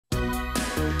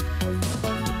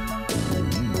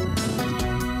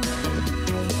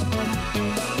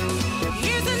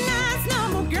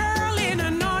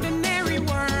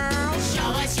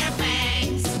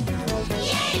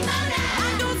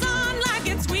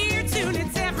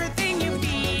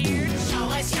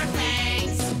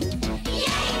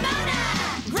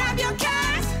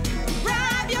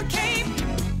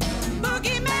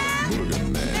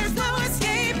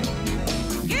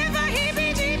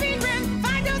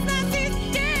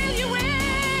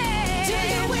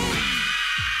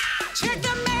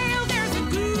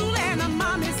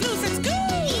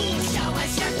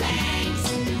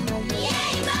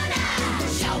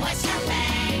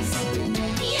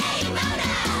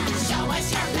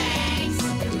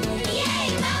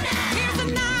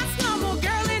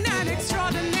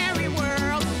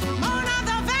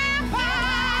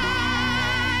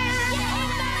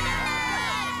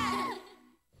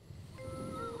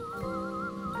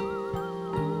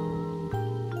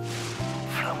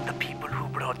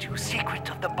Secret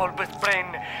of the bulbous brain,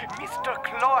 Mr.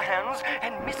 Clawhands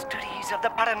and Mysteries of the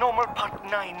Paranormal Part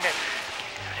 9. Get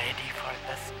ready for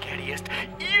the scariest,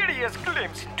 eeriest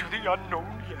glimpse into the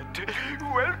unknown yet.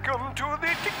 Welcome to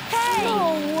the...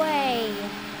 No way!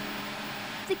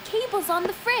 The cable's on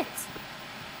the fritz.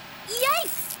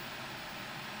 Yikes!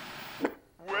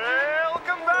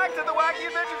 Welcome back to the wacky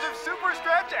adventures of Super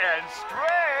Stretch and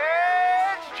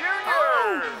Stretch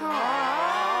Junior!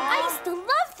 I used to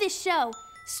love this show.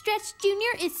 Stretch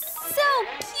Junior is so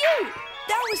cute!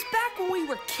 That was back when we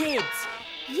were kids.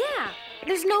 Yeah,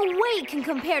 there's no way it can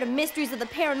compare to Mysteries of the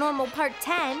Paranormal Part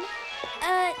 10.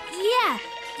 Yeah,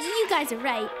 you guys are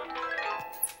right.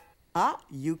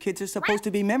 You kids are supposed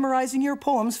to be memorizing your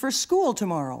poems for school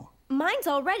tomorrow. Mine's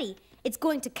all ready. It's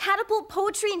going to catapult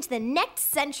poetry into the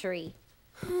next century.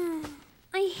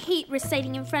 I hate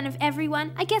reciting in front of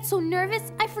everyone. I get so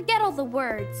nervous, I forget all the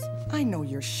words. I know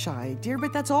you're shy, dear,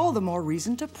 but that's all the more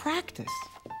reason to practice.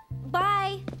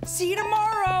 Bye. See you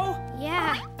tomorrow.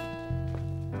 Yeah.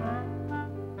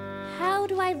 How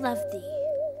do I love thee?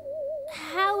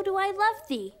 How do I love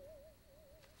thee?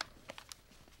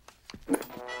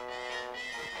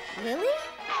 Lily?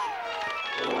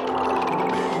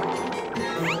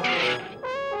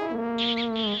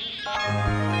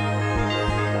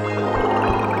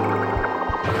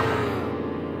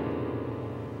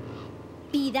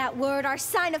 Be that word our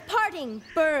sign of parting,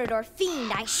 bird or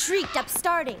fiend, I shrieked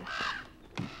upstarting.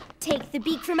 Take the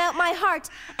beak from out my heart,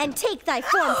 and take thy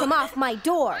form from off my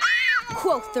door.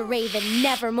 Quoth the raven,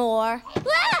 nevermore.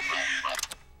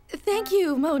 Thank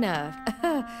you,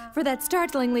 Mona, for that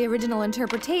startlingly original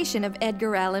interpretation of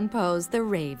Edgar Allan Poe's The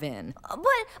Raven.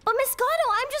 But Miss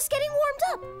Gatto, I'm just getting warmed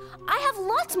up. I have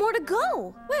lots more to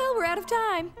go. Well, we're out of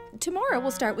time. Tomorrow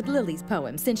we'll start with Lily's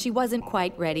poem, since she wasn't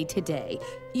quite ready today.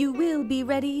 You will be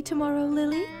ready tomorrow,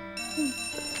 Lily?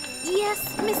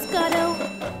 Yes, Miss Gatto.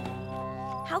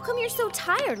 How come you're so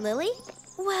tired, Lily?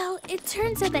 Well, it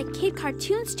turns out that Kid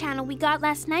Cartoons channel we got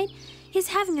last night is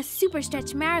having a Super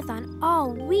Stretch marathon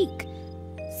all week.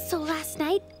 So last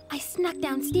night, I snuck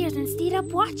downstairs and stayed up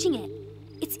watching it.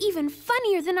 It's even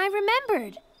funnier than I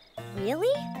remembered. Really?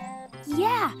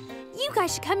 Yeah, you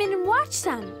guys should come in and watch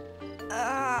some.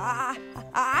 I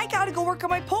gotta go work on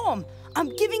my poem.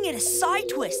 I'm giving it a side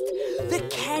twist. The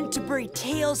Canterbury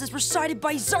Tales is recited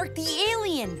by Zark the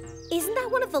Alien. Isn't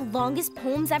that one of the longest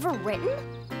poems ever written?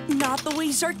 Not the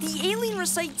way Zark the Alien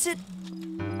recites it.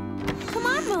 Come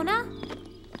on, Mona.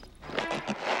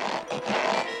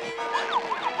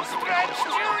 Stretch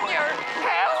Junior,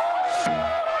 help!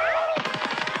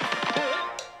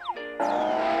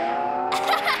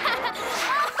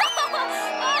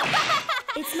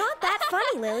 It's not that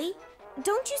funny, Lily.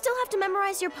 Don't you still have to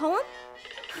memorize your poem?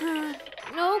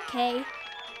 Okay.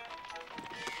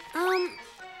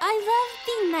 I love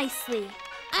thee nicely.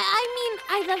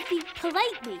 I love thee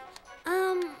politely. I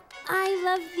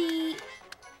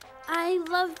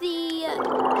love thee...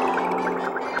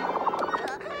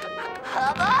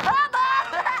 Hubba,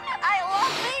 hubba! I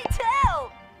love thee too!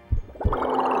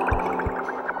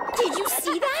 Did you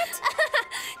see that?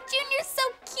 Junior's so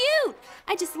cute.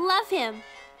 I just love him.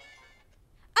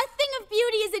 A thing of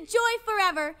beauty is a joy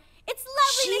forever. Its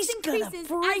loveliness She's gonna increases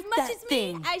break as much that as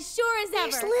thing. me, as sure as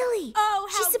ever. There's Lily. Oh,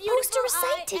 how She's supposed to beautiful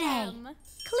recite I today. am.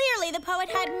 Clearly, the poet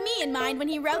had me in mind when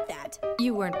he wrote that.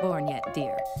 You weren't born yet,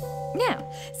 dear.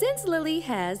 Now, since Lily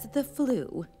has the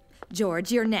flu,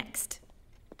 George, you're next.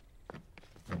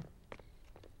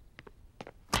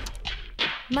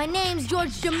 My name's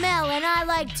George Jamel, and I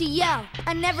like to yell.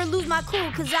 I never lose my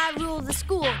cool, 'cause I rule the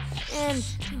school.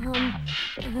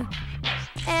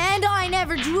 And I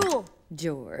never drool.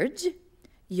 George,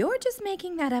 You're just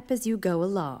making that up as you go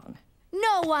along.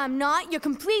 No, I'm not. You're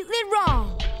completely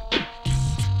wrong.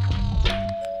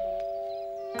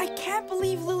 I can't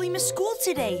believe Lily missed school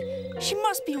today. She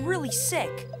must be really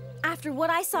sick. After what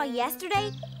I saw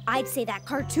yesterday, I'd say that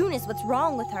cartoon is what's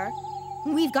wrong with her.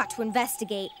 We've got to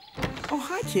investigate. Oh,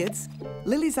 hi, kids.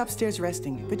 Lily's upstairs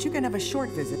resting, but you can have a short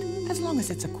visit, as long as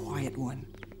it's a quiet one.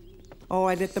 Oh,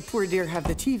 I let the poor dear have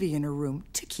the TV in her room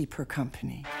to keep her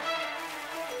company.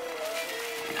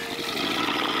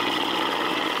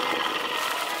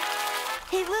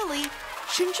 Hey, Lily,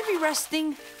 shouldn't you be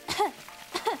resting?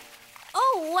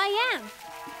 Oh, I am.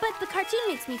 But the cartoon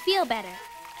makes me feel better.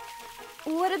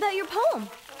 What about your poem?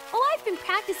 Oh, I've been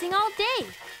practicing all day.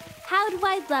 How do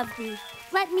I love thee?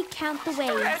 Let me count the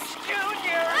ways. Stretch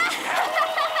Junior!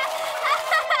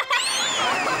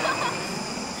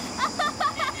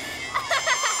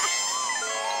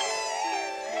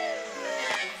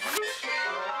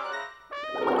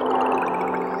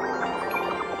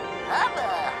 Hubba!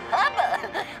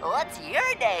 What's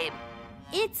your name?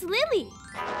 It's Lily.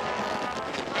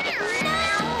 Let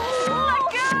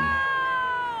go!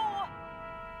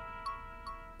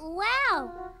 Wow,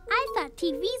 I thought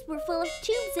TVs were full of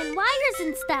tubes and wires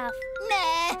and stuff.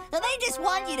 Nah, they just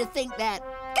want you to think that.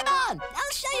 Come on,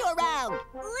 I'll show you around.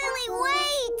 Lily,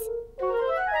 wait!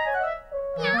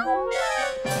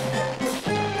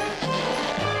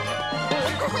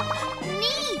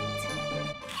 Neat!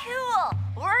 Cool,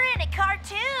 we're in a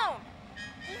cartoon.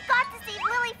 You've got to see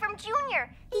Lily from Junior.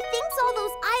 He thinks all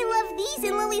those I love these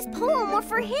in Lily's poem were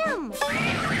for him.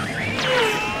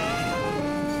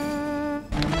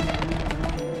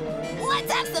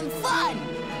 Let's have some fun.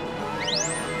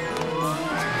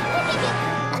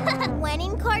 When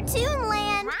in Cartoon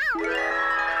Land.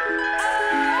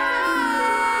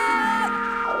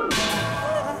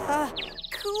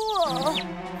 Cool.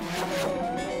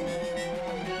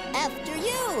 After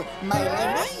you, my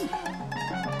lady.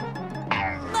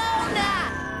 Mona!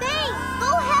 Hey,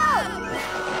 go help!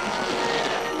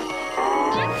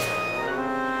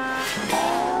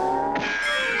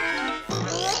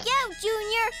 Look out,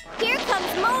 Junior! Here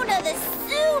comes Mona, the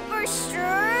super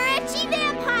stretchy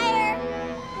vampire!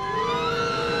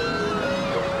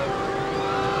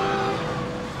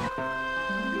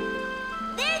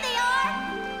 There they are!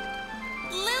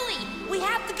 Lily, we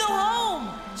have to go home.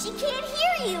 She can't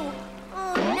hear you!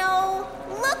 Oh no!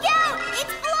 Look out!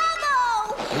 It's Bloggo!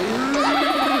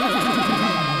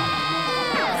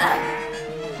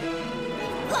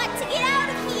 Got to get out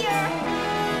of here!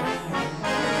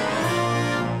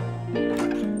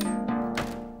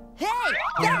 Hey,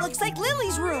 that looks like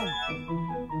Lily's room.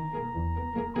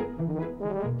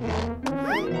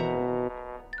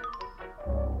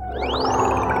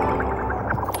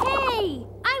 Hey!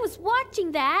 I was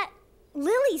watching that!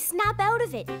 Lily, snap out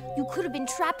of it! You could have been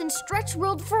trapped in Stretch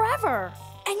World forever!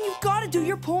 And you've got to do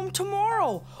your poem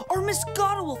tomorrow, or Miss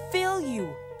Gotta will fail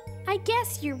you. I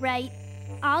guess you're right.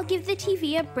 I'll give the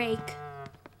TV a break.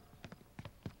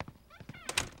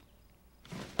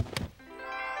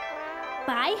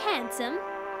 Bye, Handsome.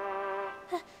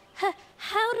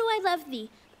 How do I love thee?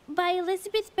 By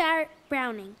Elizabeth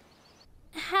Browning.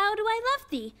 How do I love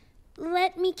thee?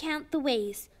 Let me count the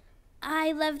ways.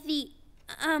 I love thee.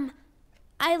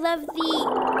 I love thee.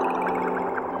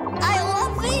 I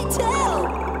love thee too!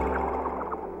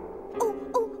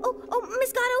 Oh,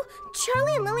 Miss Gatto,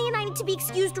 Charlie and Lily and I need to be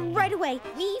excused right away.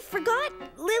 We forgot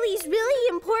Lily's really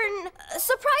important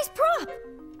surprise prop.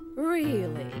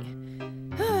 Really?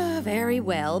 Very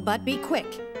well, but be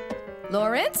quick.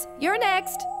 Lawrence, you're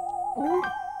next.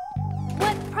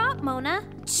 What prop, Mona?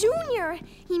 Junior!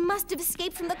 He must have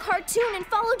escaped from the cartoon and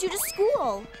followed you to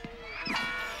school.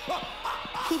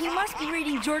 He must be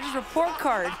reading George's report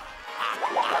card.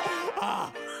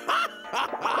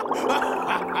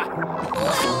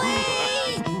 Lily!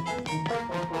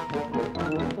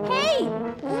 Hey!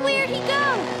 Where'd he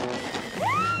go?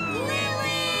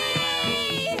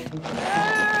 Lily!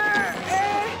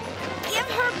 Give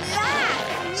her back!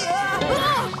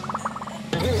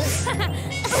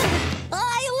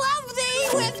 I love thee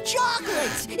with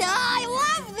chocolates! I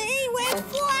love thee with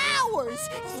flowers!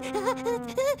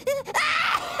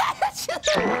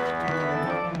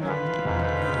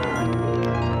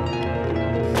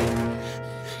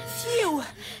 Phew,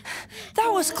 that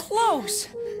was close.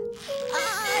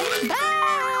 I'm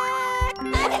back!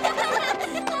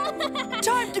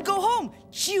 Time to go home,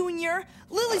 Junior.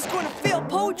 Lily's going to fail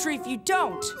poetry if you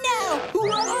don't. No!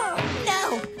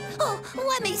 No! Oh,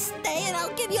 let me stay and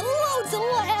I'll give you loads of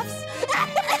laughs!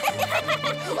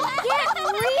 Get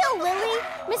real, Lily!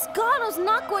 Miss Gatto's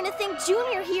not going to think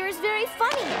Junior here is very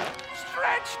funny.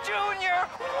 French Jr.,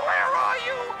 where are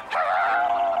you?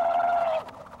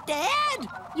 Dad?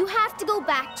 You have to go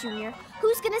back, Junior.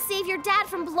 Who's gonna save your dad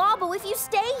from Blobbo if you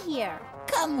stay here?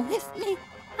 Come with me.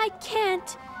 I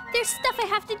can't. There's stuff I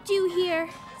have to do here.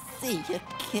 See ya,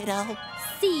 kiddo.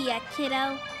 See ya,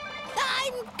 kiddo.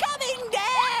 I'm coming,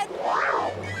 Dad!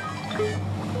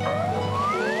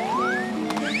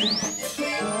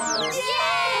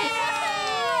 Yay!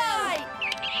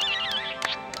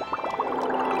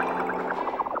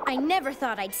 I never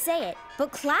thought I'd say it,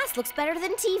 but class looks better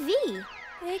than TV.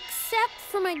 Except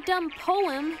for my dumb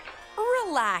poem.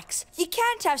 Relax. You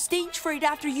can't have stage fright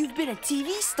after you've been a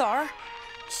TV star.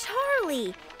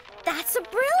 Charlie, that's a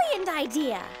brilliant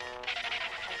idea.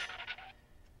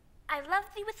 I love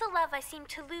thee with the love I seem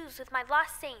to lose with my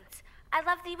lost saints. I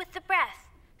love thee with the breath,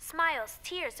 smiles,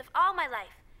 tears of all my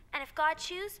life. And if God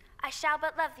choose, I shall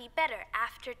but love thee better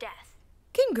after death.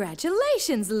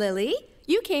 Congratulations, Lily.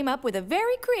 You came up with a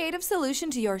very creative solution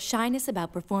to your shyness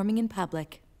about performing in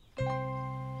public.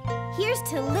 Here's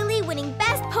to Lily winning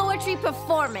Best Poetry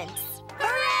Performance.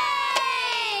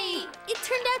 Hooray! It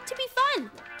turned out to be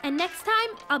fun. And next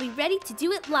time, I'll be ready to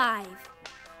do it live.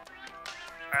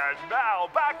 And now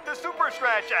back to Super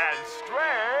Stretch and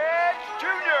Stretch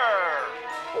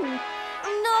Jr.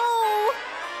 No!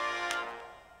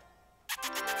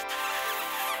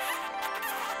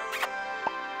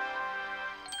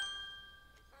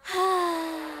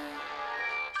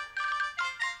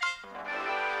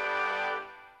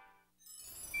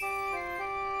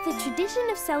 The tradition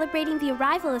of celebrating the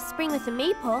arrival of spring with a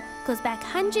maypole goes back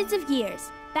hundreds of years,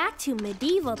 back to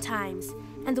medieval times,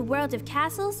 and the world of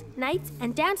castles, knights,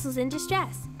 and damsels in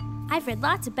distress. I've read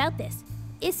lots about this,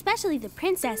 especially the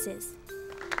princesses.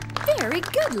 Very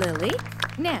good, Lily.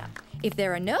 Now, if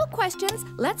there are no questions,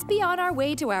 let's be on our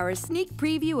way to our sneak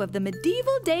preview of the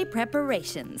medieval day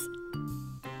preparations.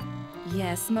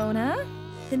 Yes, Mona?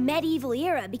 The medieval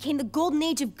era became the golden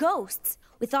age of ghosts.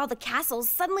 With all the castles,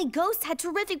 suddenly ghosts had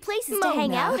terrific places to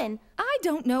hang out in. I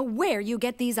don't know where you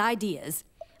get these ideas.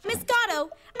 Miss Gatto,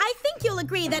 I think you'll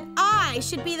agree that I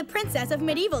should be the princess of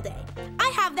medieval day. I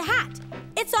have the hat.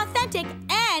 It's authentic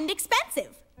and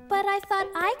expensive. But I thought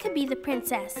I could be the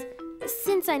princess,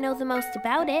 since I know the most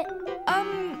about it.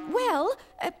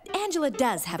 Angela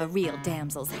does have a real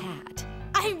damsel's hat.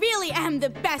 I really am the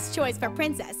best choice for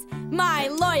princess, my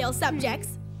loyal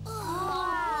subjects.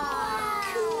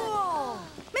 Cool.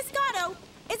 Miss Gatto,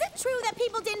 is it true that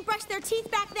people didn't brush their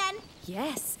teeth back then?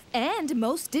 Yes, and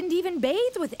most didn't even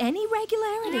bathe with any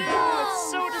regularity.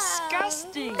 It's so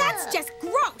disgusting. That's just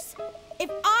gross. If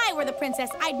I were the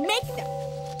princess, I'd make them.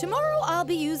 Tomorrow I'll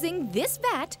be using this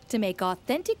vat to make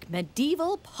authentic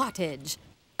medieval pottage.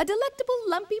 A delectable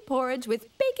lumpy porridge with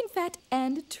bacon fat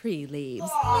and tree leaves.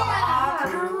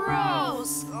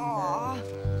 Gross.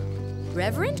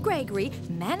 Reverend Gregory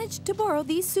managed to borrow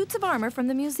these suits of armor from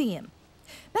the museum.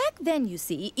 Back then, you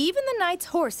see, even the knights'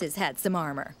 horses had some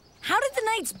armor. How did the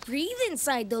knights breathe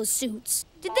inside those suits?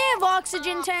 Did they have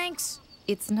oxygen tanks?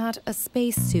 It's not a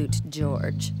spacesuit,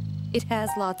 George. It has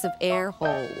lots of air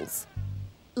holes.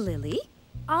 Lily?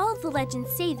 All the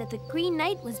legends say that the Green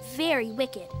Knight was very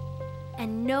wicked,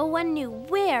 and no one knew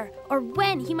where or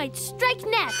when he might strike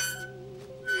next.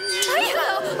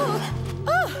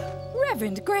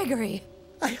 Reverend Gregory.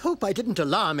 I hope I didn't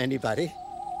alarm anybody.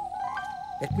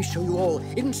 Let me show you all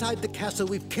inside the castle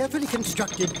we've carefully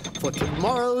constructed for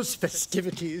tomorrow's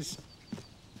festivities.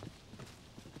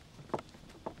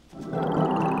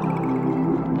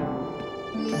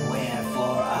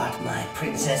 Wherefore art my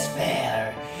princess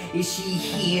fair? Is she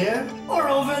here or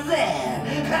over there?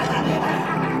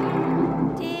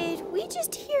 Did we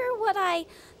just hear what I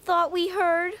thought we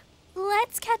heard?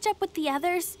 Let's catch up with the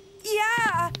others.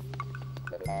 Yeah.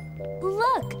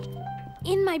 Look!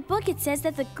 In my book it says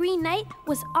that the Green Knight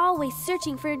was always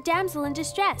searching for a damsel in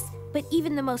distress, but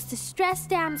even the most distressed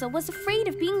damsel was afraid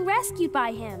of being rescued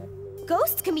by him.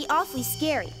 Ghosts can be awfully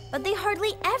scary, but they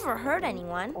hardly ever hurt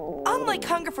anyone. Unlike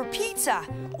hunger for pizza,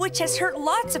 which has hurt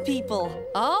lots of people.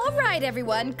 All right,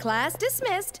 everyone, class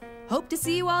dismissed. Hope to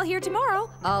see you all here tomorrow.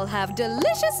 I'll have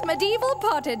delicious medieval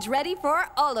pottage ready for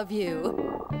all of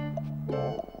you.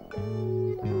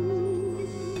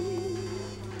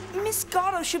 Miss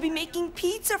Gatto should be making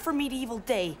pizza for medieval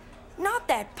day, not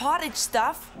that pottage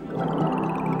stuff.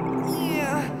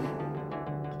 Yeah.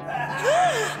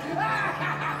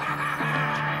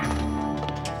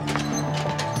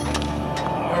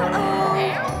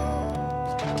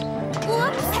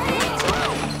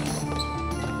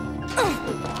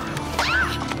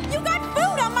 You got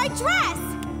food on my dress!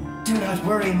 Do not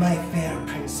worry, my fair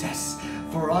princess,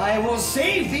 for I will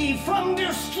save thee from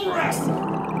distress.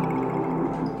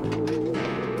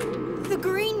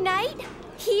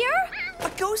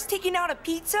 Ghost taking out a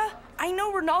pizza? I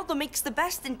know Ronaldo makes the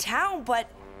best in town, but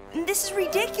this is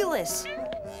ridiculous.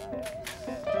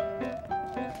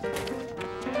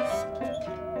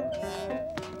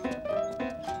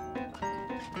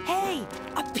 Hey,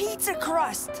 a pizza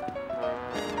crust!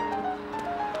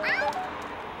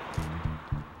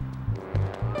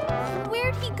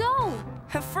 Where'd he go?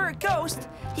 For a ghost,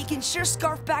 he can sure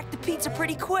scarf back the pizza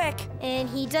pretty quick. And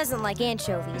he doesn't like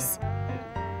anchovies.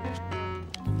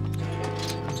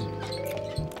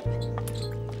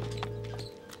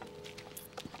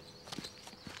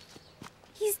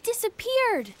 He's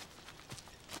disappeared.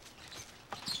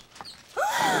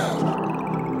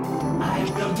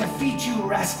 I will defeat you,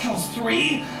 Rascals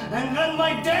 3, and then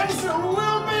my damsel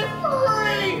will be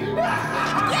free!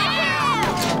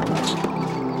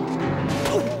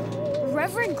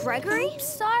 Reverend Gregory?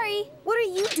 Sorry. What are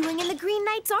you doing in the Green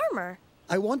Knight's armor?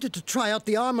 I wanted to try out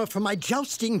the armor for my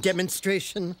jousting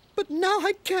demonstration, but now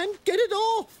I can't get it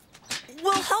off.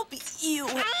 We'll help you.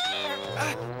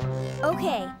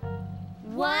 Okay.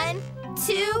 1,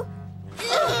 2...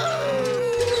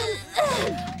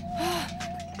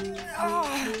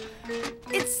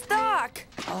 It's stuck.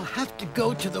 I'll have to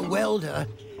go to the welder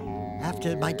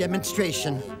after my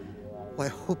demonstration. Well, I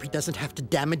hope he doesn't have to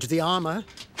damage the armor.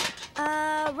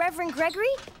 Reverend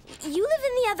Gregory? You live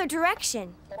in the other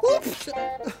direction. Oops!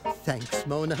 Thanks,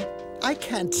 Mona. I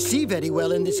can't see very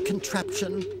well in this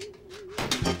contraption.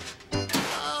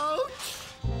 Ouch!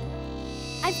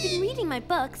 I've been reading my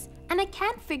books, and I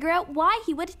can't figure out why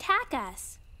he would attack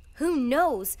us. Who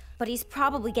knows? But he's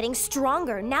probably getting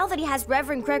stronger now that he has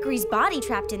Reverend Gregory's body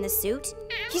trapped in the suit.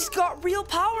 He's got real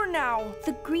power now.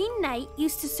 The Green Knight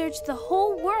used to search the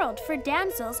whole world for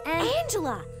damsels and...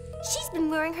 Angela! She's been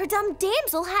wearing her dumb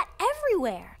damsel hat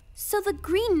everywhere. So the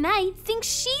Green Knight thinks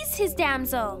she's his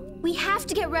damsel. We have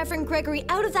to get Reverend Gregory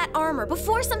out of that armor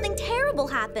before something terrible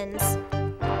happens.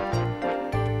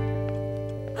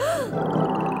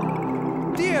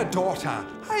 Dear daughter,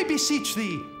 I beseech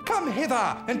thee, come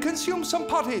hither and consume some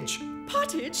pottage.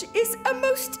 Pottage is a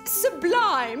most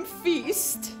sublime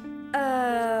feast.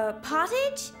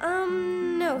 Pottage?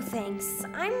 No thanks.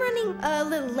 I'm running a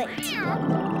little late.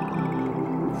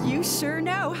 You sure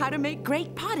know how to make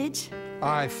great pottage.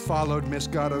 I followed Miss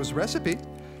Gatto's recipe.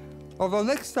 Although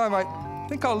next time I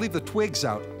think I'll leave the twigs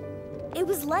out. It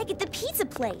was like at the pizza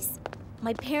place.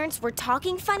 My parents were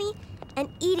talking funny and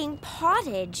eating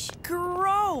pottage.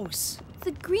 Gross!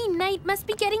 The Green Knight must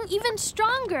be getting even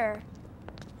stronger.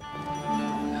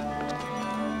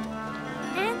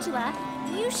 Angela,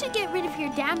 you should get rid of your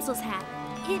damsel's hat.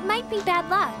 It might be bad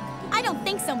luck. I don't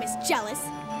think so, Miss Jealous.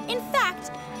 In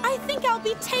fact, I think I'll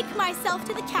betake myself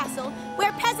to the castle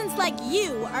where peasants like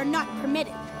you are not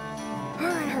permitted. Her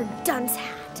and her dunce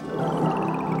hat.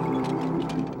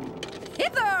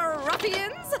 Hither,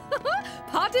 ruffians!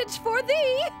 Pottage for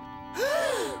thee!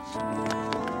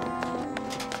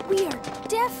 We are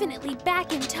definitely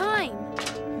back in time.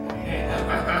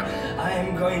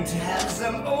 I'm going to have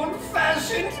some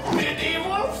old-fashioned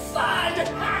medieval fun!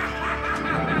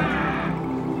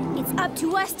 It's up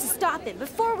to us to stop him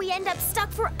before we end up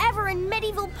stuck forever in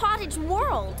medieval pottage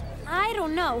world. I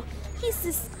don't know. He's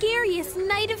the scariest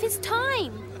knight of his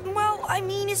time. Well, I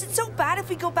mean, is it so bad if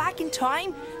we go back in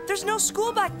time? There's no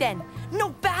school back then. No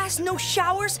baths, no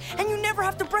showers, and you never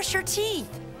have to brush your teeth.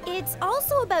 It's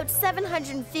also about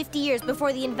 750 years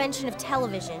before the invention of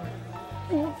television.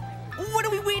 What are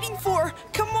we waiting for?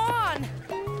 Come on!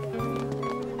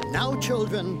 Now,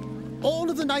 children,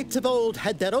 all of the knights of old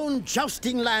had their own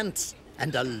jousting lance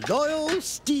and a loyal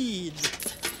steed.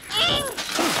 Help!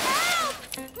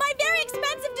 My very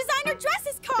expensive designer dress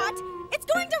is caught! It's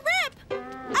going to rip!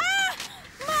 Ah!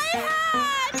 My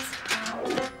hat!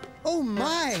 Oh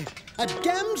my, a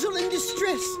damsel in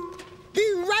distress.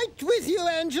 Be right with you,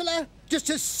 Angela,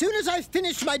 just as soon as I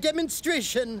finish my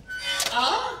demonstration.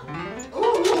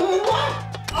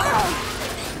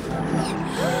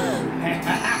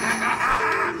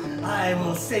 I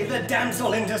will save the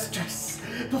damsel in distress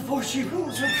before she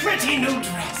ruins her pretty new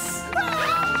dress.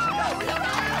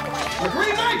 The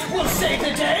Green Knight will save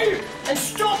the day and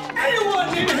stop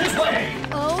anyone in his way.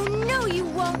 Oh, no, you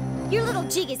won't. Your little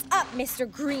jig is up, Mr.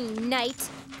 Green Knight.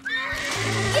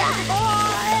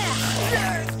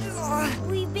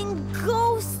 We've been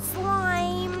ghost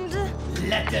slimed.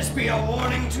 Let this be a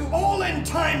warning to all in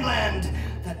Timeland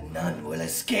that none will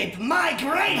escape my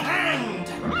great hand.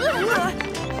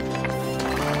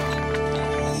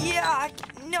 Yeah,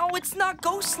 no, it's not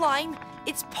ghost slime.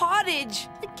 It's pottage.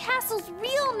 The castle's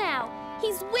real now.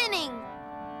 He's winning.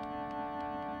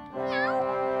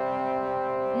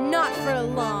 Not for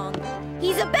long.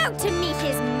 He's about to meet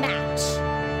his match.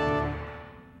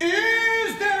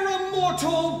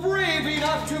 mortal brave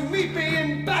enough to meet me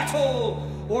in battle?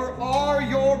 Or are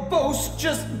your boasts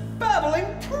just babbling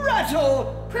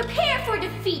prattle? Prepare for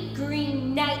defeat,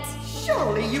 Green Knight.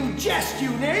 Surely you jest, you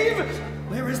knave!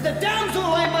 Where is the damsel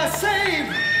I must save?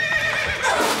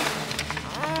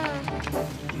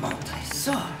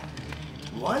 Multi-sword.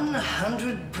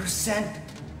 100%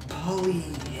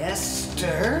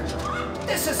 polyester?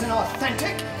 This isn't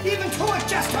authentic, even to a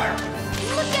jester!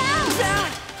 Look out!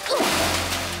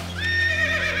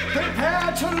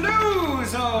 Prepare to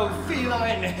lose, oh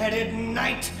feline-headed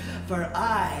knight, for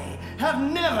I have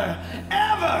never,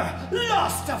 ever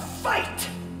lost a fight!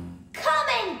 Come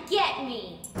and get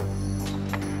me!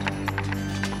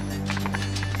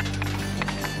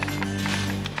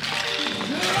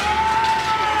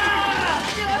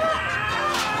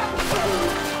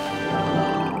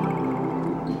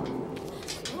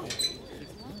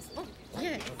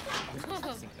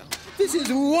 This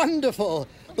is wonderful!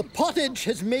 The pottage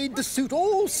has made the suit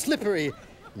all slippery.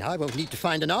 Now I won't need to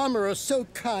find an armorer so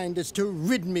kind as to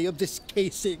rid me of this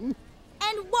casing.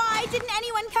 And why didn't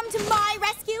anyone come to my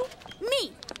rescue?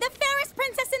 Me, the fairest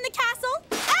princess in the castle?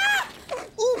 Ah!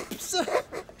 Oops!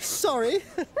 Sorry.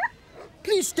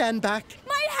 Please stand back.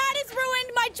 My hat is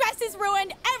ruined, my dress is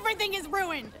ruined, everything is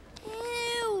ruined.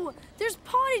 Ew, there's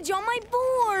pottage on my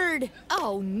board.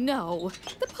 Oh, no.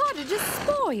 The pottage is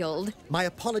spoiled. My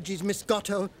apologies, Miss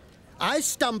Gatto. I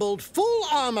stumbled full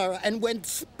armor and went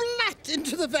splat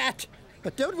into the vat.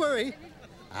 But don't worry.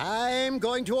 I'm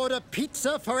going to order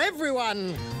pizza for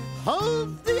everyone.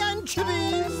 Hold the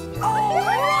anchovies. All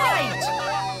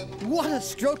right! What a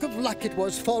stroke of luck it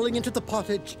was falling into the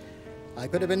pottage. I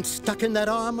could have been stuck in that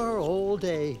armor all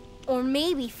day. Or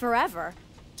maybe forever.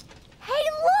 Hey,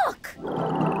 look!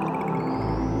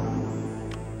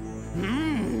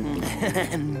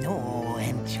 No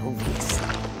anchovies.